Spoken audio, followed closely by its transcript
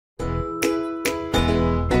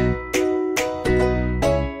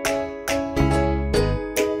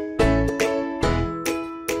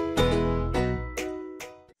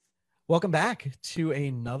Welcome back to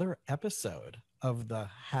another episode of the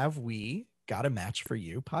Have We Got a Match for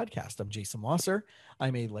You podcast. I'm Jason Wasser.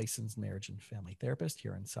 I'm a licensed marriage and family therapist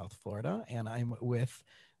here in South Florida, and I'm with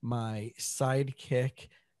my sidekick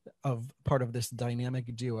of part of this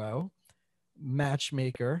dynamic duo,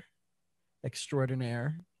 matchmaker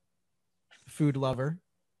extraordinaire, food lover.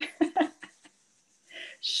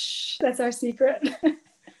 Shh, that's our secret.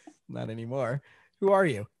 Not anymore. Who are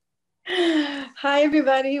you? Hi,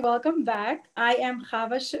 everybody. Welcome back. I am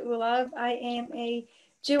Chava. I am a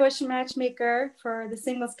Jewish matchmaker for the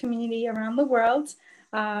singles community around the world.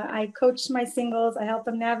 I coach my singles. I help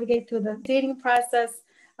them navigate through the dating process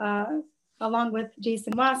along with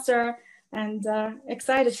Jason Wasser. And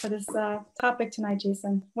excited for this topic tonight,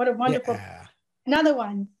 Jason. What a wonderful, another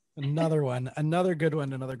one. Another good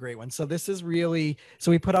one, another great one. So this is really, so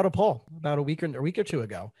we put out a poll about a week or two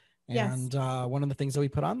ago. And one of the things that we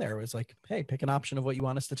put on there was like, hey, pick an option of what you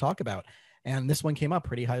want us to talk about. And this one came up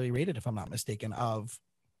pretty highly rated, if I'm not mistaken, of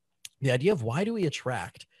the idea of why do we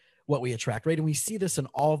attract what we attract, right? And we see this in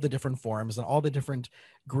all of the different forms and all the different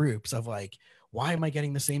groups of like, why am I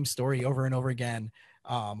getting the same story over and over again?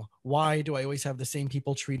 Why do I always have the same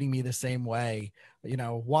people treating me the same way? You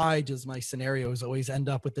know, why does my scenarios always end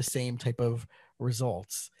up with the same type of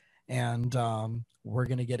results? And we're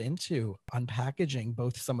going to get into unpackaging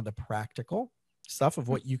both some of the practical stuff of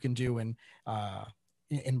what you can do in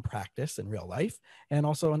practice in real life, and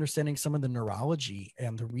also understanding some of the neurology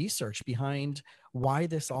and the research behind why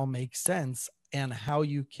this all makes sense and how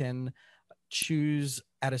you can choose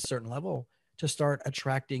at a certain level to start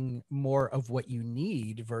attracting more of what you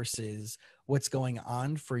need versus what's going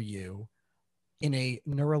on for you in a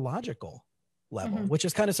neurological level, which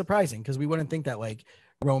is kind of surprising because we wouldn't think that like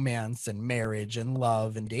romance and marriage and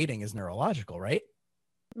love and dating is neurological, right?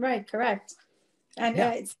 Right, correct. And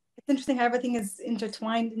it's interesting how everything is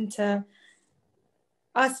intertwined into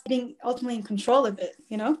us being ultimately in control of it,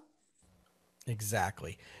 you know?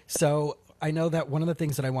 Exactly. So I know that one of the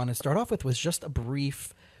things that I want to start off with was just a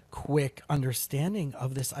brief, quick understanding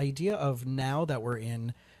of this idea of now that we're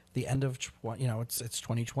in the end of, it's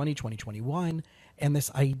 2020, 2021, and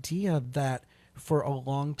this idea that for a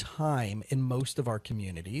long time in most of our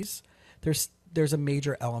communities, there's a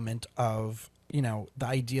major element of, the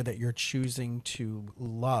idea that you're choosing to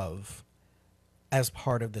love as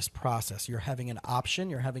part of this process. You're having an option,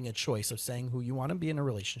 you're having a choice of saying who you want to be in a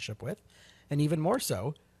relationship with. And even more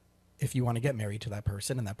so, if you want to get married to that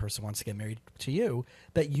person and that person wants to get married to you,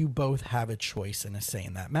 that you both have a choice and a say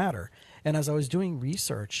in that matter. And as I was doing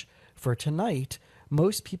research for tonight,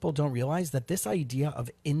 most people don't realize that this idea of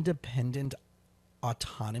independent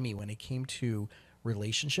autonomy when it came to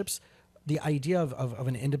relationships, the idea of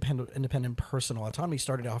an independent personal autonomy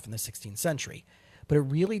started off in the 16th century, but it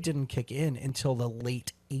really didn't kick in until the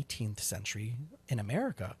late 18th century in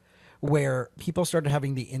America, where people started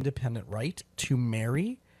having the independent right to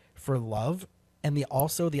marry for love, and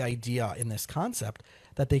also the idea in this concept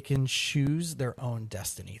that they can choose their own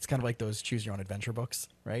destiny. It's kind of like those choose your own adventure books,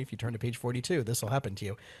 right? If you turn to page 42, this will happen to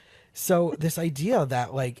you. So this idea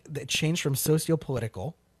that like that changed from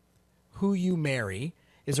socio-political, who you marry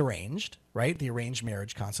is arranged, right? The arranged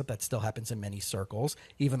marriage concept that still happens in many circles,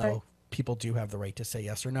 even though people do have the right to say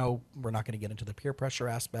yes or no. We're not going to get into the peer pressure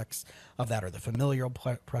aspects of that or the familial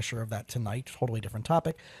pressure of that tonight. Totally different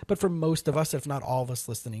topic. But for most of us, if not all of us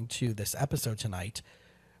listening to this episode tonight,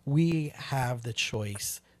 we have the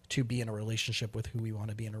choice to be in a relationship with who we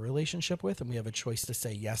want to be in a relationship with. And we have a choice to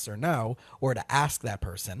say yes or no, or to ask that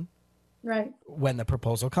person when the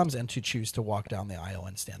proposal comes in, to choose to walk down the aisle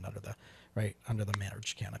and stand under the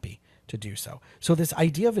marriage canopy to do so. So this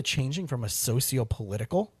idea of it changing from a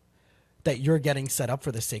socio-political, that you're getting set up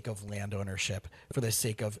for the sake of land ownership, for the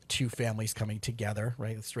sake of two families coming together,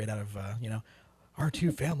 right? Straight out of, our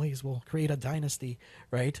two families will create a dynasty,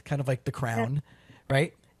 right? Kind of like The Crown,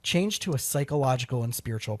 right? Change to a psychological and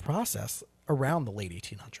spiritual process around the late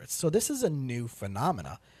 1800s. So this is a new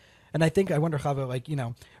phenomena. And I wonder how, like,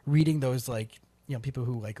 reading those, like, people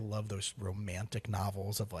who like love those romantic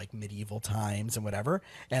novels of like medieval times and whatever,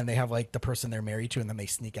 and they have like the person they're married to and then they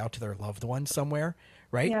sneak out to their loved one somewhere,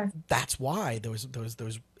 right? Yeah. That's why those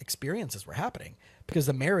experiences were happening, because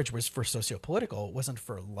the marriage was for socio-political, it wasn't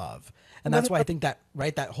for love. And that's why I think that,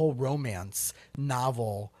 right, that whole romance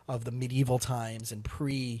novel of the medieval times and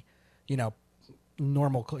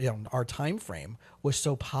normal, our time frame was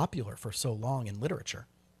so popular for so long in literature.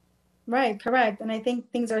 Right, correct. And I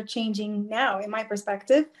think things are changing now, in my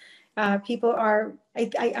perspective. People are,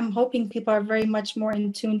 I'm hoping people are very much more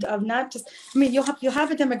in tune of not just, you'll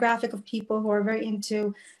have a demographic of people who are very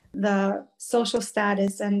into the social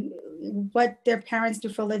status and what their parents do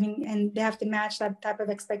for a living, and they have to match that type of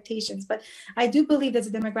expectations. But I do believe there's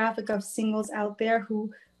a demographic of singles out there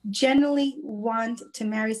who generally want to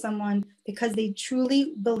marry someone because they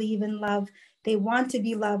truly believe in love. They want to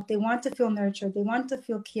be loved, they want to feel nurtured, they want to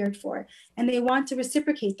feel cared for, and they want to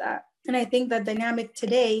reciprocate that. And I think that dynamic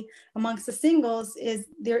today amongst the singles is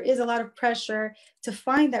there is a lot of pressure to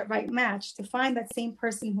find that right match, to find that same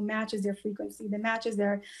person who matches their frequency, that matches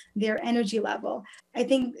their energy level. I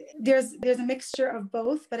think there's a mixture of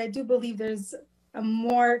both, but I do believe there's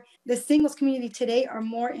the singles community today are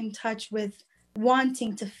more in touch with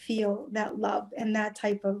wanting to feel that love and that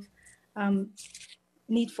type of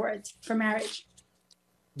need for it, for marriage.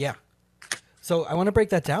 Yeah. So I want to break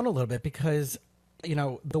that down a little bit because,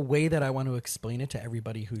 the way that I want to explain it to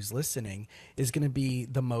everybody who's listening is going to be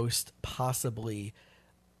the most possibly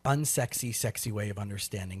unsexy, sexy way of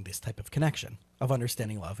understanding this type of connection, of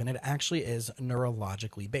understanding love. And it actually is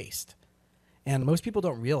neurologically based. And most people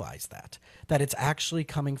don't realize that it's actually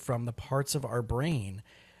coming from the parts of our brain,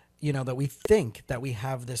 that we think that we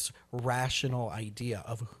have this rational idea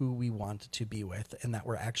of who we want to be with and that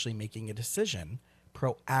we're actually making a decision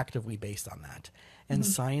proactively based on that. And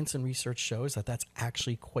science and research shows that that's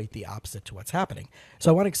actually quite the opposite to what's happening. So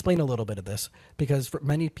I want to explain a little bit of this because for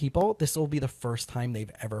many people, this will be the first time they've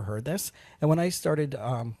ever heard this. And when I started,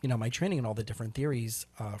 my training in all the different theories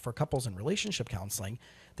for couples and relationship counseling,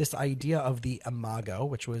 this idea of the Imago,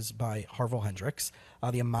 which was by Harville Hendrix,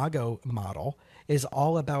 the Imago model is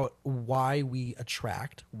all about why we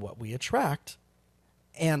attract what we attract.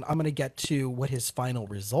 And I'm going to get to what his final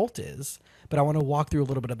result is, but I want to walk through a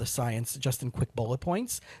little bit of the science just in quick bullet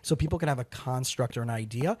points so people can have a construct or an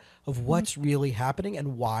idea of what's really happening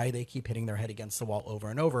and why they keep hitting their head against the wall over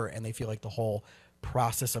and over. And they feel like the whole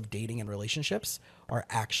process of dating and relationships are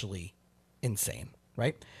actually insane,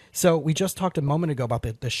 right? So we just talked a moment ago about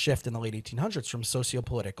the shift in the late 1800s from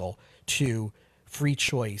sociopolitical to free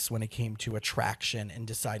choice when it came to attraction and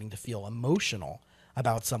deciding to feel emotional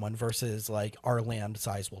about someone versus like our land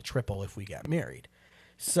size will triple if we get married.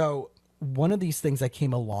 So one of these things that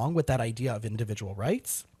came along with that idea of individual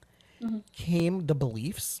rights came the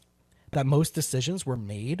beliefs that most decisions were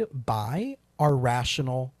made by our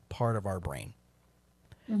rational part of our brain.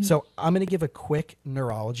 So I'm going to give a quick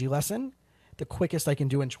neurology lesson, the quickest I can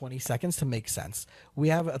do in 20 seconds to make sense. We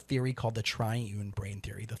have a theory called the triune brain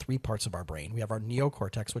theory, the three parts of our brain. We have our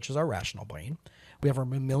neocortex, which is our rational brain. We have our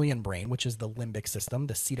mammalian brain, which is the limbic system,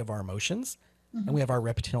 the seat of our emotions. And we have our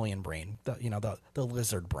reptilian brain, the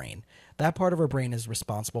lizard brain. That part of our brain is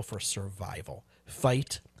responsible for survival,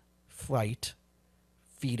 fight, flight,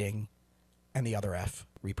 feeding, and the other F,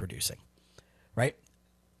 reproducing, right?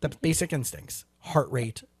 The basic instincts, heart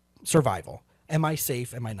rate, survival. Am I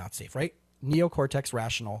safe? Am I not safe, right? Neocortex,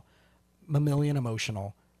 rational, mammalian,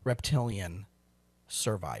 emotional, reptilian,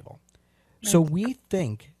 survival. Right. So we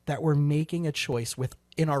think that we're making a choice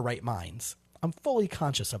within our right minds. I'm fully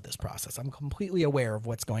conscious of this process. I'm completely aware of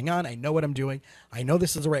what's going on. I know what I'm doing. I know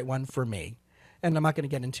this is the right one for me. And I'm not going to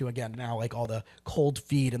get into, again, now, like all the cold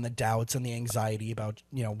feet and the doubts and the anxiety about,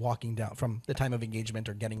 walking down from the time of engagement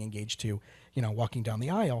or getting engaged to, walking down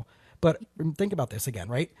the aisle. But think about this again,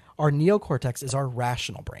 right? Our neocortex is our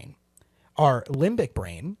rational brain. Our limbic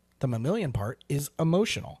brain, the mammalian part, is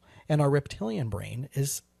emotional. And our reptilian brain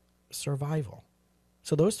is survival.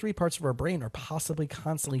 So those three parts of our brain are possibly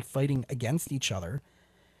constantly fighting against each other.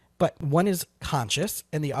 But one is conscious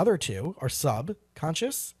and the other two are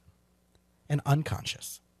subconscious and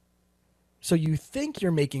unconscious. So you think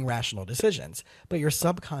you're making rational decisions, but your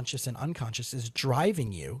subconscious and unconscious is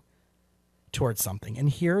driving you towards something. And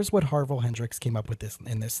here's what Harville Hendrix came up with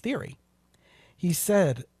in this theory. He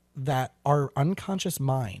said that our unconscious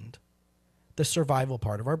mind, the survival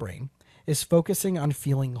part of our brain, is focusing on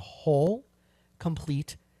feeling whole,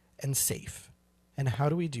 complete, and safe. And how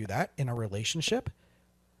do we do that in a relationship?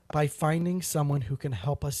 By finding someone who can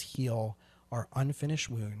help us heal our unfinished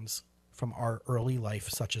wounds from our early life,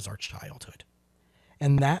 such as our childhood.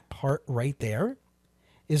 And that part right there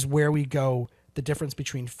is where we go, the difference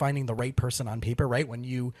between finding the right person on paper, right? When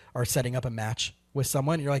you are setting up a match with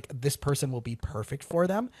someone, you're like, this person will be perfect for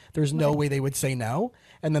them. There's no way they would say no.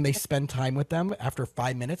 And then they spend time with them. After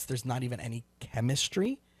 5 minutes, there's not even any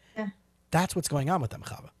chemistry. Yeah. That's what's going on with them,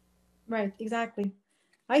 Chava. Right, exactly.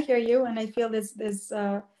 I hear you. And I feel there's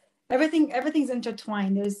everything's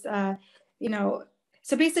intertwined. There's,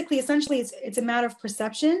 so basically, essentially, it's a matter of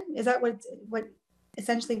perception. Is that what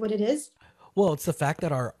essentially what it is? Well, it's the fact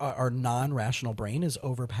that our non-rational brain is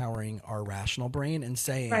overpowering our rational brain and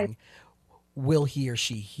saying, right, will he or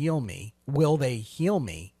she heal me? Will they heal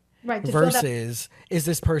me? Right. To feel that. versus is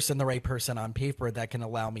this person the right person on paper that can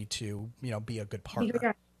allow me to, be a good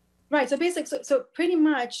partner? Right. So basically, so pretty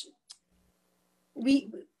much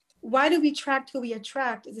why do we attract who we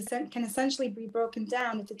attract can essentially be broken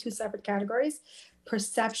down into two separate categories: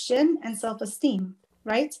 perception and self-esteem,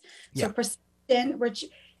 right? Yeah. So perception, which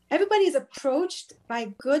everybody is approached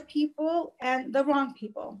by good people and the wrong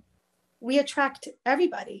people. We attract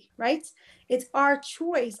everybody, right? It's our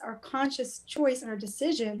choice, our conscious choice and our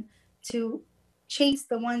decision to chase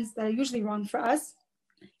the ones that are usually wrong for us.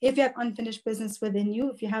 If you have unfinished business within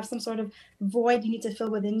you, if you have some sort of void you need to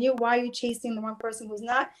fill within you, why are you chasing the one person who's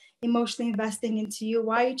not emotionally investing into you?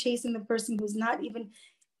 Why are you chasing the person who's not even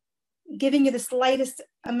giving you the slightest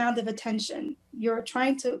amount of attention? You're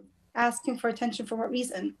trying to ask him for attention for what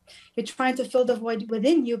reason? You're trying to fill the void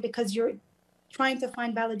within you because you're trying to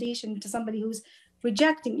find validation to somebody who's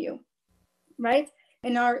rejecting you, right?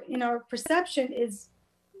 And our perception is,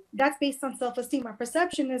 that's based on self-esteem. Our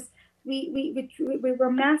perception is we're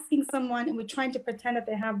masking someone and we're trying to pretend that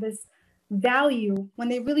they have this value when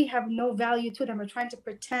they really have no value to them. We're trying to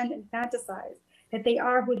pretend and fantasize that they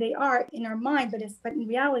are who they are in our mind, but in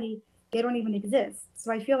reality, they don't even exist.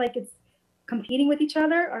 So I feel like it's competing with each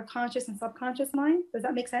other, our conscious and subconscious mind. Does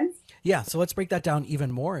that make sense? Yeah. So let's break that down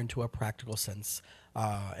even more into a practical sense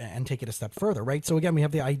and take it a step further, right? So again, we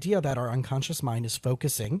have the idea that our unconscious mind is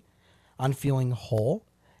focusing on feeling whole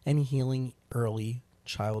and healing early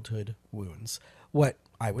childhood wounds, what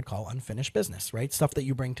I would call unfinished business, right? Stuff that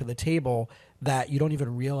you bring to the table that you don't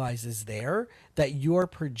even realize is there, that you're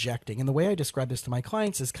projecting. And the way I describe this to my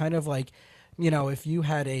clients is kind of like, if you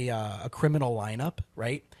had a criminal lineup,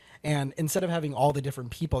 right? And instead of having all the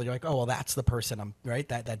different people, you're like, oh, well, that's the person, right,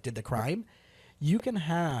 that did the crime. You can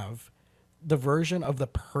have the version of the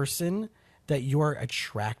person that you're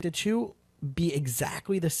attracted to be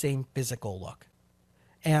exactly the same physical look.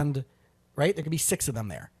 And right, there could be 6 of them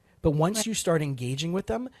there. But once you start engaging with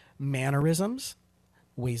them, mannerisms,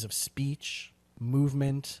 ways of speech,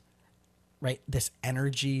 movement, right, this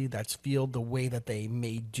energy that's fueled, the way that they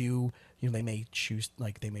may do, they may choose,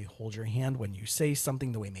 like they may hold your hand when you say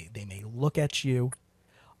something, the way they may look at you,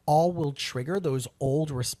 all will trigger those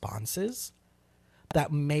old responses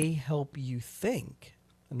that may help you think,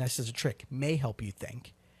 and this is a trick, may help you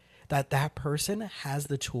think that that person has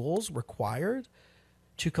the tools required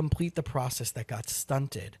to complete the process that got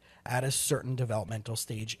stunted at a certain developmental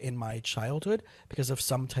stage in my childhood because of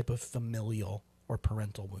some type of familial or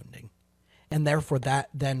parental wounding. And therefore that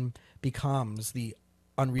then becomes the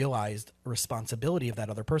unrealized responsibility of that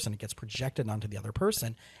other person. It gets projected onto the other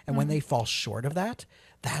person. And when they fall short of that,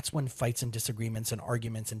 that's when fights and disagreements and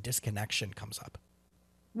arguments and disconnection comes up.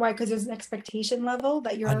 Why? Because there's an expectation level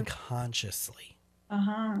that you're unconsciously.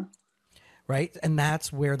 Uh-huh. Right? And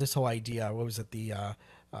that's where this whole idea, what was it, Gwyneth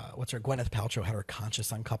Paltrow had her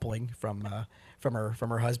conscious uncoupling from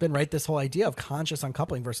her husband, right? This whole idea of conscious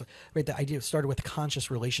uncoupling versus, right, the idea started with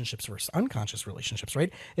conscious relationships versus unconscious relationships,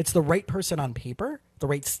 right? It's the right person on paper, the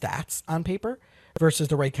right stats on paper versus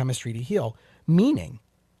the right chemistry to heal. Meaning,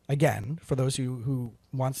 again, for those who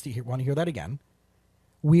want to hear that again,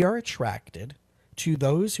 we are attracted to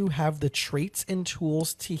those who have the traits and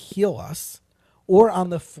tools to heal us, or on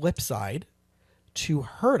the flip side, to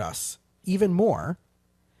hurt us even more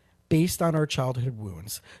based on our childhood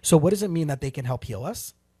wounds. So what does it mean that they can help heal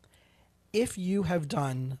us? If you have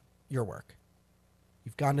done your work,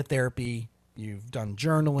 you've gone to therapy, you've done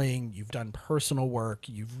journaling, you've done personal work,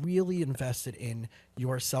 you've really invested in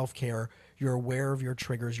your self-care, you're aware of your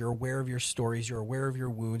triggers, you're aware of your stories, you're aware of your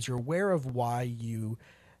wounds, you're aware of why you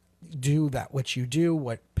do that, what you do,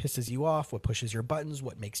 what pisses you off, what pushes your buttons,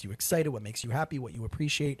 what makes you excited, what makes you happy, what you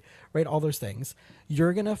appreciate, right? All those things.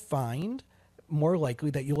 You're going to find more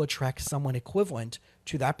likely that you'll attract someone equivalent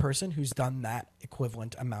to that person who's done that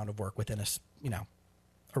equivalent amount of work within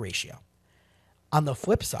a ratio. On the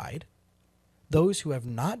flip side, those who have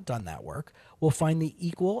not done that work will find the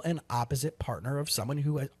equal and opposite partner of someone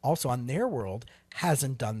who also on their world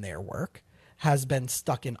hasn't done their work, has been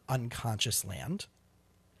stuck in unconscious land,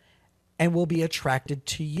 and will be attracted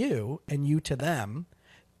to you and you to them.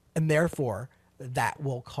 And therefore, that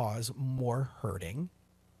will cause more hurting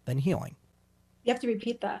than healing. You have to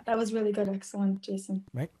repeat that. That was really good. Excellent, Jason.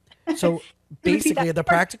 Right? So basically, the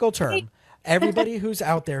practical term, everybody who's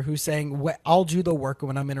out there who's saying, I'll do the work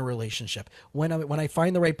when I'm in a relationship. When I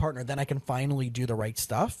find the right partner, then I can finally do the right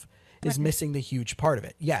stuff, is missing the huge part of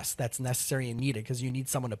it. Yes, that's necessary and needed because you need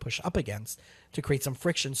someone to push up against to create some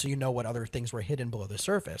friction so you know what other things were hidden below the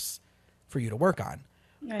surface for you to work on.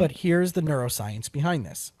 Right. But here's the neuroscience behind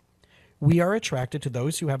this. We are attracted to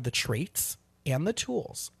those who have the traits and the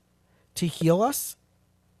tools to heal us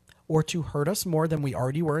or to hurt us more than we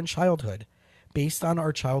already were in childhood based on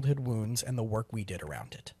our childhood wounds and the work we did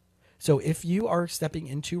around it. So if you are stepping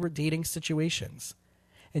into dating situations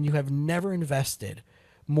and you have never invested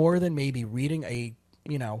more than maybe reading a,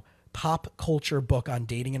 pop culture book on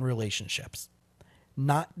dating and relationships,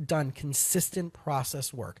 not done consistent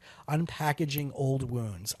process work, unpackaging old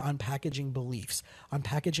wounds, unpackaging beliefs,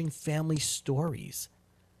 unpackaging family stories,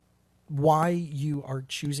 why you are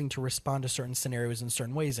choosing to respond to certain scenarios in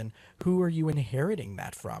certain ways, and who are you inheriting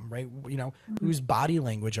that from, right? Whose body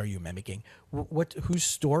language are you mimicking? Whose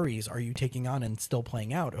stories are you taking on and still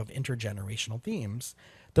playing out of intergenerational themes?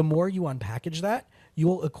 The more you unpackage that, you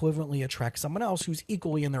will equivalently attract someone else who's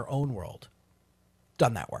equally in their own world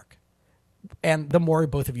done that work. And the more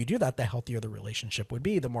both of you do that, the healthier the relationship would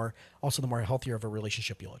be. The more healthier of a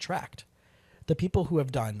relationship you'll attract. The people who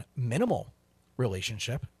have done minimal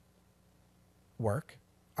relationship work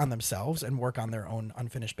on themselves and work on their own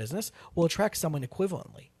unfinished business will attract someone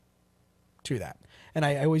equivalently to that. And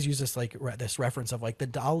I always use this this reference of the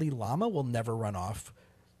Dalai Lama will never run off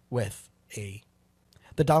with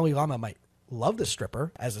the Dalai Lama might love the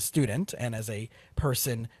stripper as a student and as a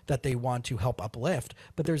person that they want to help uplift,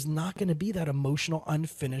 but there's not going to be that emotional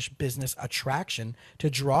unfinished business attraction to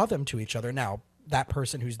draw them to each other. Now, that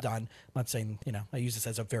person who's done, I'm not saying, I use this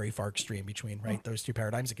as a very far extreme between, right, those two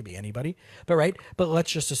paradigms. It could be anybody, but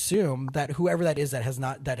let's just assume that whoever that is that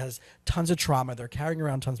has tons of trauma, they're carrying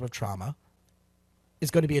around tons of trauma,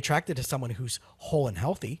 is going to be attracted to someone who's whole and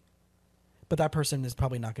healthy, but that person is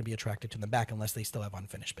probably not going to be attracted to them back unless they still have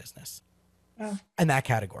unfinished business in that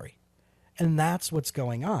category. And that's what's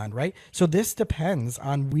going on, right? So this depends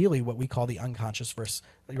on really what we call the unconscious versus,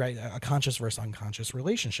 right, a conscious versus unconscious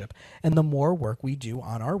relationship. And the more work we do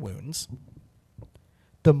on our wounds,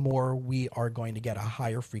 the more we are going to get a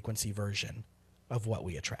higher frequency version of what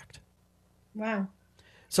we attract. Wow.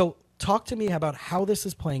 So talk to me about how this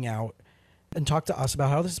is playing out, and talk to us about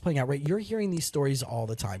how this is playing out, right? You're hearing these stories all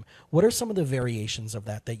the time. What are some of the variations of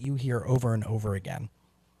that you hear over and over again?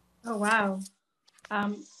 Oh, wow.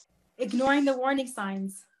 Ignoring the warning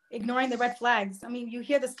signs, ignoring the red flags. I mean, you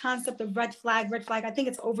hear this concept of red flag. I think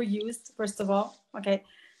it's overused, first of all. Okay.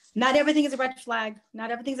 Not everything is a red flag.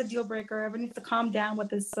 Not everything's a deal breaker. Everyone needs to calm down with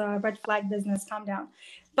this red flag business. Calm down.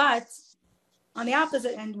 But on the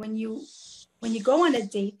opposite end, when you go on a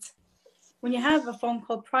date, when you have a phone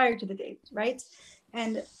call prior to the date, right?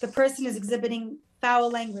 And the person is exhibiting foul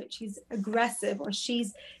language, she's aggressive, or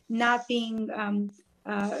she's not being,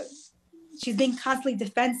 she's being constantly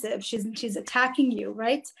defensive. She's attacking you,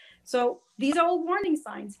 right? So these are all warning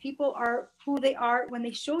signs. People are who they are when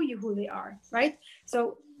they show you who they are, right?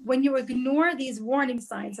 So when you ignore these warning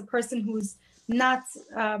signs, a person who's not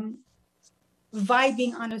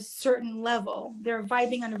vibing on a certain level, they're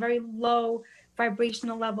vibing on a very low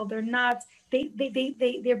vibrational level. They're not.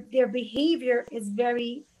 Their behavior is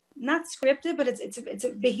very not scripted, but it's a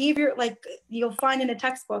behavior like you'll find in a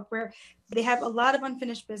textbook where they have a lot of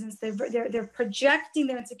unfinished business. They're projecting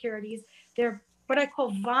their insecurities. They're what I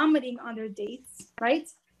call vomiting on their dates, right?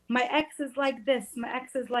 My ex is like this. My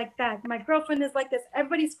ex is like that. My girlfriend is like this.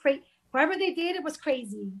 Everybody's crazy. Whoever they dated was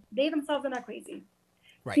crazy. They themselves are not crazy.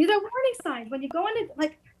 Right. These are warning signs. When you go on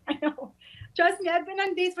it, I know. Trust me, I've been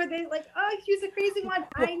on dates where they're like, oh, she's a crazy one.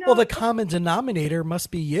 I know. Well, the common denominator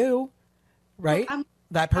must be you, right?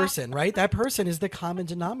 That person, right? That person is the common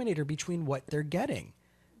denominator between what they're getting.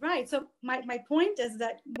 Right. So my point is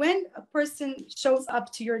that when a person shows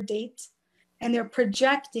up to your date and they're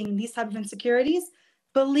projecting these type of insecurities,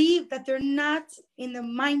 believe that they're not in the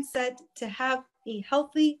mindset to have a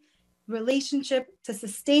healthy relationship, to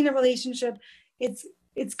sustain a relationship.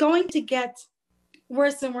 It's going to get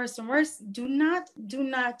worse and worse and worse. Do not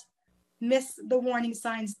miss the warning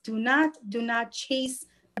signs. Do not chase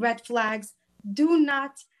red flags. Do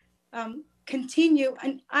not continue.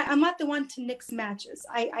 And I'm not the one to nix matches.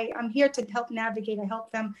 I'm here to help navigate. I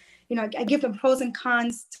help them. I give them pros and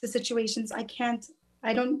cons to the situations.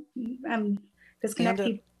 I don't disconnect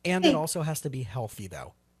people. And it also has to be healthy,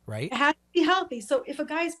 though, right? It has to be healthy. So if a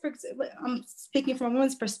guy is, I'm speaking from a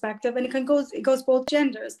woman's perspective, and it goes both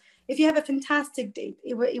genders. If you have a fantastic date,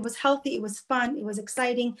 it was healthy, it was fun, it was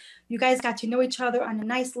exciting. You guys got to know each other on a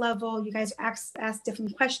nice level. You guys asked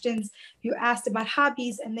different questions. You asked about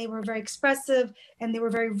hobbies, and they were very expressive, and they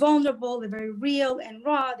were very vulnerable. They're very real and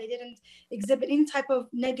raw. They didn't exhibit any type of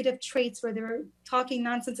negative traits where they were talking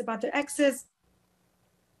nonsense about their exes.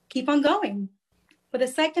 Keep on going. But the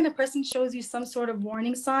second a person shows you some sort of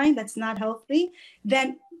warning sign that's not healthy,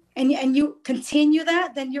 then and you continue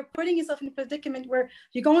that, then you're putting yourself in a predicament where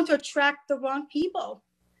you're going to attract the wrong people.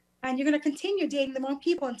 And you're going to continue dating the wrong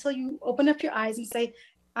people until you open up your eyes and say,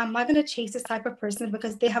 I'm not going to chase this type of person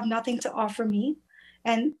because they have nothing to offer me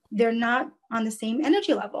and they're not on the same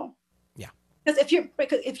energy level. Yeah. Because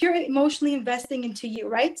if you're emotionally investing into you,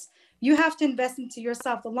 right? You have to invest into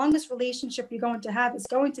yourself. The longest relationship you're going to have is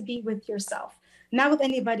going to be with yourself, not with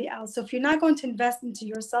anybody else. So if you're not going to invest into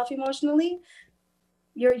yourself emotionally,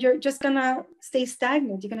 you're just gonna stay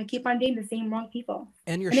stagnant. You're gonna keep on dating the same wrong people.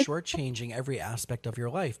 And you're shortchanging every aspect of your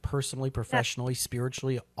life, personally, professionally,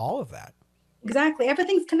 spiritually, all of that. Exactly.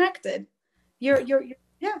 Everything's connected. Yeah,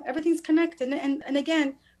 everything's connected. And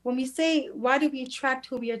again, when we say, why do we attract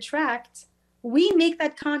who we attract? We make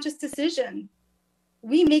that conscious decision.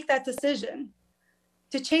 We make that decision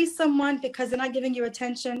to chase someone because they're not giving you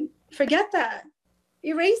attention. Forget that.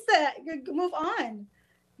 Erase that. Move on,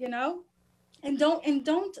 you know? And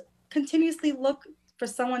don't continuously look for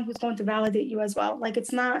someone who's going to validate you as well. Like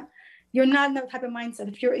you're not in that type of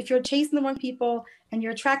mindset. If you're chasing the wrong people and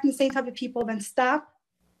you're attracting the same type of people, then stop,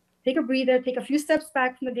 take a breather, take a few steps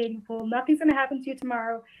back from the dating pool. Nothing's going to happen to you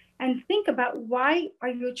tomorrow. And think about, why are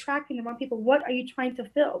you attracting the wrong people? What are you trying to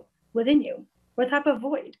fill within you? What type of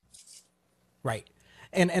void? Right.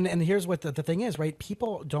 And here's what the thing is, right?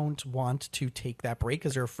 People don't want to take that break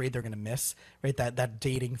because they're afraid they're going to miss, right? That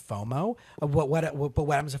dating FOMO of what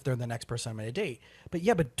happens if they're the next person I'm going to date.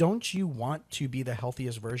 But don't you want to be the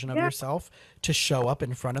healthiest version of yourself to show up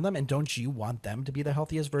in front of them? And don't you want them to be the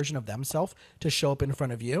healthiest version of themselves to show up in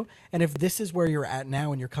front of you? And if this is where you're at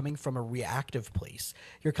now and you're coming from a reactive place,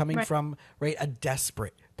 you're coming from, right, a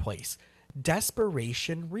desperate place.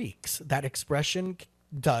 Desperation reeks. That expression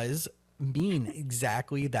does mean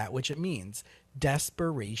exactly that which it means.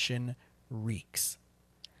 Desperation reeks.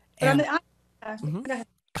 And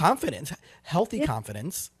confidence, healthy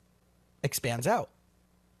confidence expands out.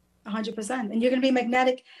 100%. And you're going to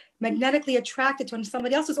be magnetically attracted to when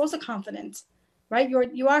somebody else is also confident, right?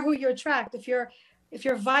 You are who you attract. If you're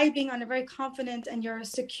vibing on a very confident and you're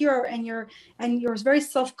secure and you're very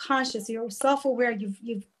self-conscious, you're self-aware,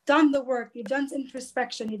 you've done the work, you've done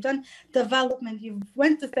introspection, you've done development, you've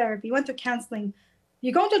went to therapy, you went to counseling,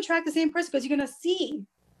 you're going to attract the same person because you're going to see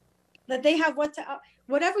that they have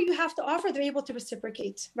whatever you have to offer, they're able to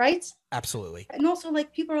reciprocate, right? Absolutely. And also,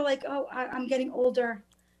 like, people are like, oh, I'm getting older,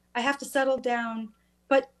 I have to settle down.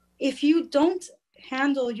 But if you don't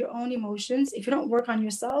handle your own emotions, if you don't work on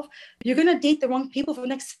yourself, you're going to date the wrong people for the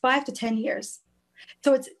next 5 to 10 years.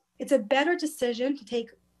 So it's a better decision to take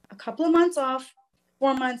a couple of months off,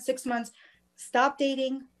 4 months, 6 months, stop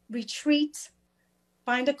dating, retreat,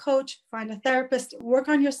 find a coach, find a therapist, work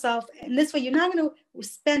on yourself. And this way, you're not going to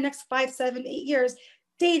spend next 5, 7, 8 years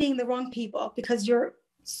dating the wrong people because you're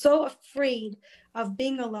so afraid of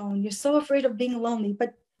being alone. You're so afraid of being lonely.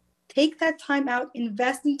 But take that time out,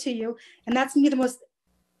 invest into you. And that's going to be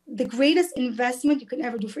the greatest investment you can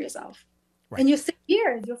ever do for yourself. Right. And you'll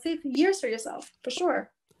save years for yourself, for sure.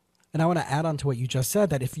 And I want to add on to what you just said,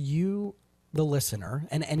 that if you, the listener,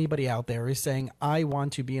 and anybody out there is saying, I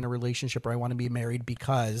want to be in a relationship or I want to be married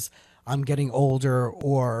because I'm getting older,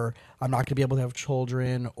 or I'm not going to be able to have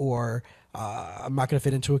children, or I'm not going to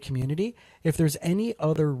fit into a community. If there's any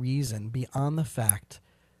other reason beyond the fact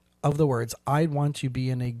of the words, I want to be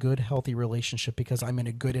in a good, healthy relationship because I'm in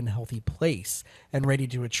a good and healthy place and ready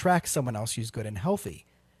to attract someone else who's good and healthy,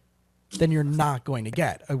 then you're not going to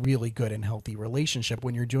get a really good and healthy relationship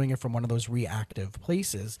when you're doing it from one of those reactive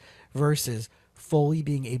places versus fully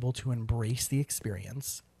being able to embrace the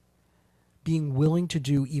experience, being willing to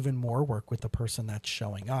do even more work with the person that's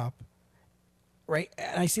showing up, right?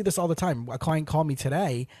 And I see this all the time. A client called me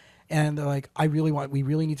today and they're like, we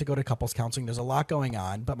really need to go to couples counseling. There's a lot going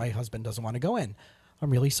on, but my husband doesn't want to go in. I'm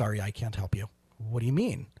really sorry, I can't help you. What do you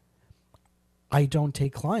mean? I don't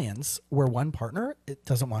take clients where one partner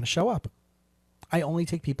doesn't want to show up. I only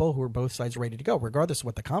take people who are both sides ready to go, regardless of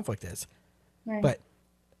what the conflict is. Right. But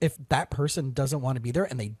if that person doesn't want to be there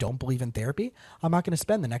and they don't believe in therapy, I'm not going to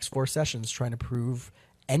spend the next 4 sessions trying to prove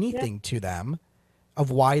anything to them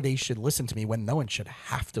of why they should listen to me, when no one should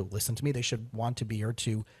have to listen to me. They should want to be here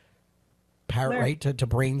to to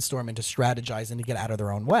brainstorm and to strategize and to get out of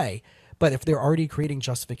their own way. But if they're already creating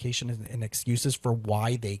justification and excuses for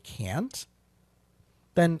why they can't,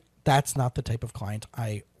 then that's not the type of client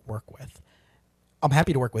I work with. I'm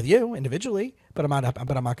happy to work with you individually, but I'm not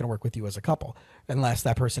going to work with you as a couple unless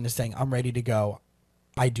that person is saying, I'm ready to go.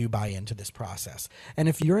 I do buy into this process. And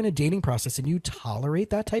if you're in a dating process and you tolerate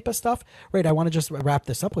that type of stuff, right, I want to just wrap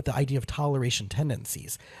this up with the idea of toleration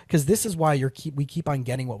tendencies, because this is why we keep on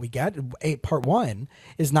getting what we get. Part 1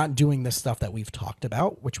 is not doing this stuff that we've talked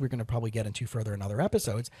about, which we're going to probably get into further in other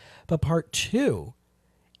episodes. But part 2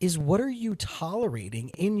 is, what are you tolerating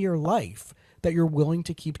in your life that you're willing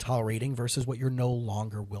to keep tolerating versus what you're no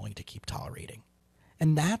longer willing to keep tolerating.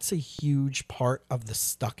 And that's a huge part of the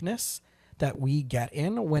stuckness that we get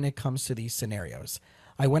in when it comes to these scenarios.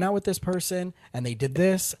 I went out with this person and they did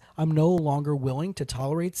this. I'm no longer willing to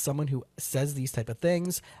tolerate someone who says these type of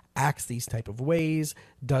things, acts these type of ways,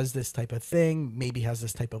 does this type of thing, maybe has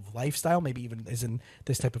this type of lifestyle, maybe even is in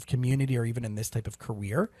this type of community or even in this type of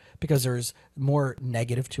career, because there's more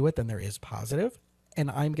negative to it than there is positive.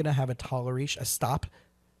 And I'm going to have a stop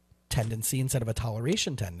tendency instead of a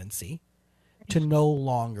toleration tendency to no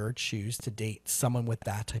longer choose to date someone with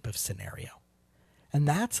that type of scenario. And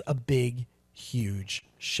that's a big, huge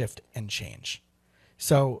shift and change.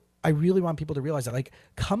 So I really want people to realize that, like,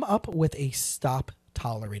 come up with a stop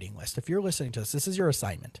tolerating list. If you're listening to this is your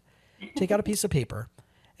assignment. Take out a piece of paper,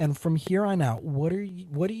 and from here on out, what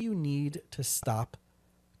do you need to stop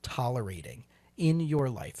tolerating in your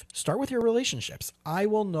life? Start with your relationships. I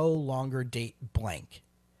will no longer date blank.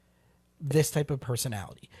 This type of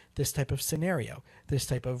personality, this type of scenario, this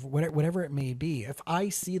type of whatever it may be. If I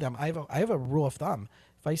see them, I have a rule of thumb.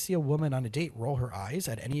 If I see a woman on a date roll her eyes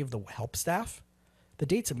at any of the help staff, the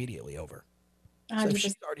date's immediately over. So if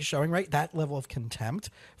she's already showing, right, that level of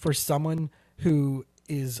contempt for someone who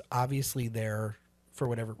is obviously there for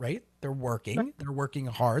whatever, right? They're working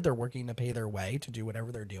hard, they're working to pay their way to do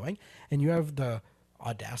whatever they're doing. And you have the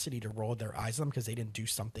audacity to roll their eyes at them because they didn't do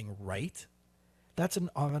something right. That's an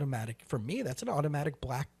automatic, for me, that's an automatic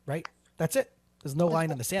black, right? That's it. There's no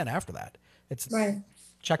line in the sand after that. It's right.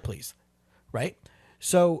 Check, please. Right?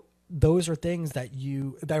 So those are things that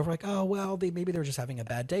are like, oh, well, maybe they're just having a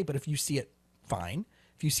bad day. But if you see it, fine.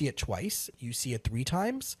 If you see it twice, you see it 3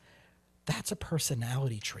 times, that's a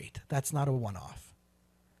personality trait. That's not a one-off.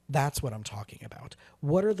 That's what I'm talking about.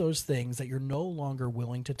 What are those things that you're no longer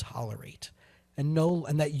willing to tolerate and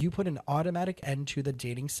that you put an automatic end to the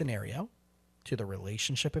dating scenario, to the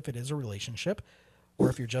relationship, if it is a relationship, or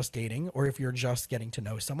if you're just dating, or if you're just getting to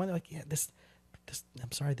know someone, like, yeah, this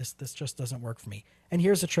just doesn't work for me. And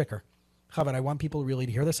here's a tricker. Chava, I want people really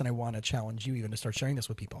to hear this, and I want to challenge you even to start sharing this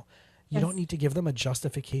with people. You don't need to give them a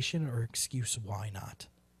justification or excuse why not.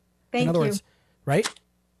 In other words, right?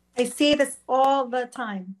 I say this all the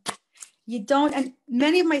time. You don't, and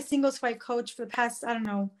many of my singles who I coach for the past,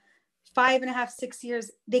 5.5, 6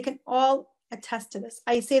 years, they can all attest to this.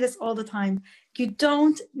 I say this all the time. You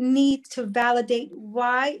don't need to validate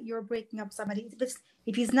why you're breaking up somebody.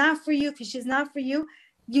 If he's not for you, if she's not for you,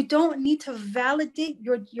 you don't need to validate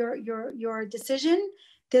your decision.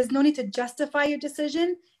 There's no need to justify your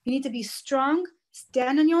decision. You need to be strong,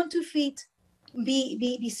 stand on your own 2 feet,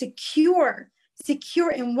 be secure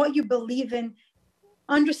in what you believe in.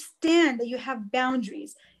 Understand that you have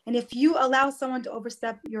boundaries. And if you allow someone to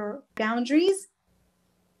overstep your boundaries,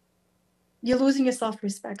 you're losing your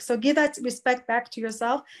self-respect. So give that respect back to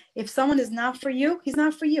yourself. If someone is not for you, he's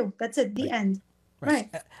not for you. That's it. The end. Right.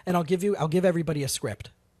 And I'll give everybody a script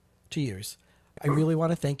to use. I really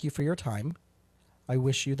want to thank you for your time. I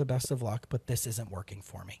wish you the best of luck, but this isn't working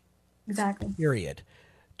for me. Exactly. Period.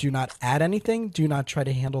 Do not add anything. Do not try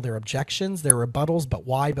to handle their objections, their rebuttals, but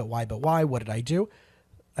why? What did I do?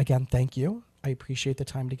 Again, thank you. I appreciate the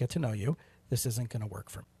time to get to know you. This isn't going to work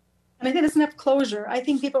for me. And I think it's enough closure. I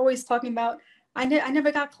think people are always talking about, I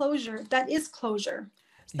never got closure. That is closure.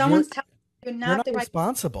 Someone's telling you you're not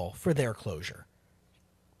responsible for their closure.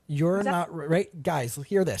 You're not, right? Guys,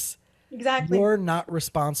 hear this. Exactly. You're not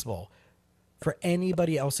responsible for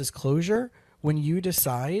anybody else's closure when you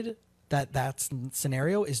decide that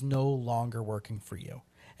scenario is no longer working for you.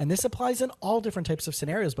 And this applies in all different types of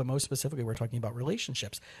scenarios, but most specifically, we're talking about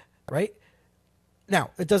relationships, right?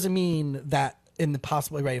 Now, it doesn't mean that in the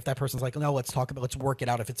possible, right, if that person's like, no, let's work it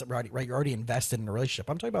out. If it's right, you're already invested in a relationship.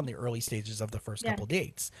 I'm talking about in the early stages of the first couple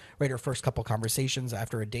dates, right? Or first couple conversations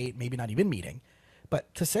after a date, maybe not even meeting.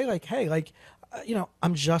 But to say like, hey, like,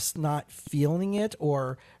 I'm just not feeling it,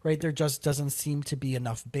 or, right, there just doesn't seem to be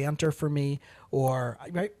enough banter for me, or,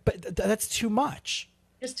 right, but that's too much.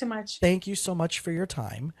 It's too much. Thank you so much for your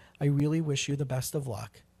time. I really wish you the best of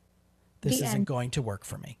luck. This isn't going to work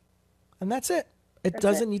for me. And that's it. It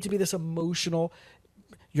doesn't need to be this emotional.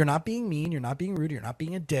 You're not being mean. You're not being rude. You're not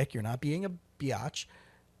being a dick. You're not being a biatch.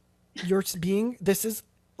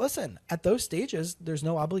 Listen, at those stages, there's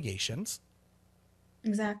no obligations.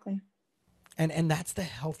 Exactly. And that's the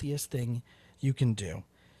healthiest thing you can do.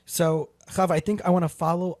 So, Chava, I think I want to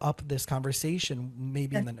follow up this conversation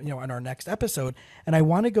maybe in our next episode, and I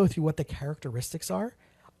want to go through what the characteristics are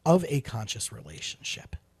of a conscious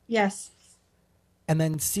relationship. Yes. And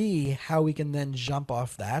then see how we can then jump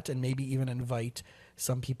off that and maybe even invite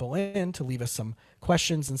some people in to leave us some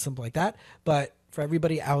questions and something like that. But for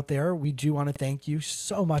everybody out there, we do want to thank you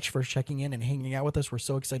so much for checking in and hanging out with us. We're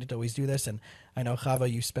so excited to always do this. And I know,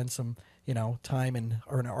 Chava, you spent some, time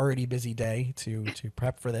or an already busy day to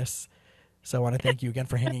prep for this. So I want to thank you again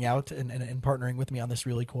for hanging out and partnering with me on this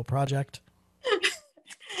really cool project.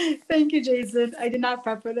 Thank you, Jason. I did not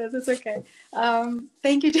prep for this. It's okay.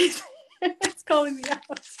 Thank you, Jason. It's calling me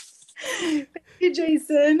out. Thank you,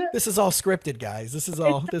 Jason. This is all scripted, guys. This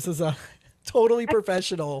is totally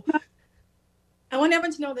professional. I want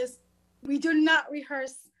everyone to know this. We do not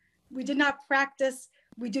rehearse. We do not practice.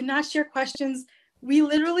 We do not share questions. We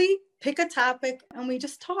literally pick a topic and we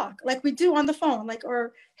just talk like we do on the phone,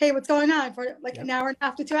 or, hey, what's going on for an hour and a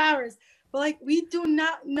half to 2 hours. But we do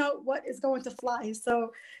not know what is going to fly.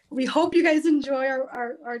 So we hope you guys enjoy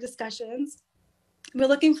our discussions. We're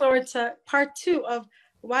looking forward to part 2 of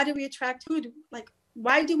why do we attract who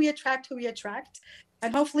we attract?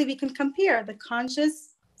 And hopefully we can compare the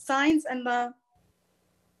conscious signs and the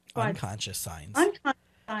unconscious signs.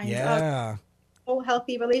 Yeah. Of a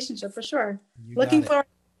healthy relationship for sure. Looking forward.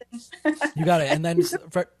 You got it. And then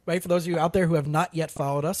for those of you out there who have not yet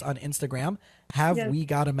followed us on Instagram, we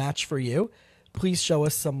got a match for you? Please show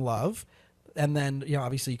us some love. And then,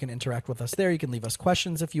 obviously you can interact with us there. You can leave us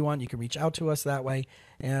questions if you want. You can reach out to us that way.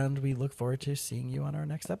 And we look forward to seeing you on our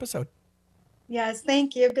next episode. Yes,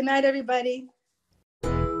 thank you. Good night, everybody.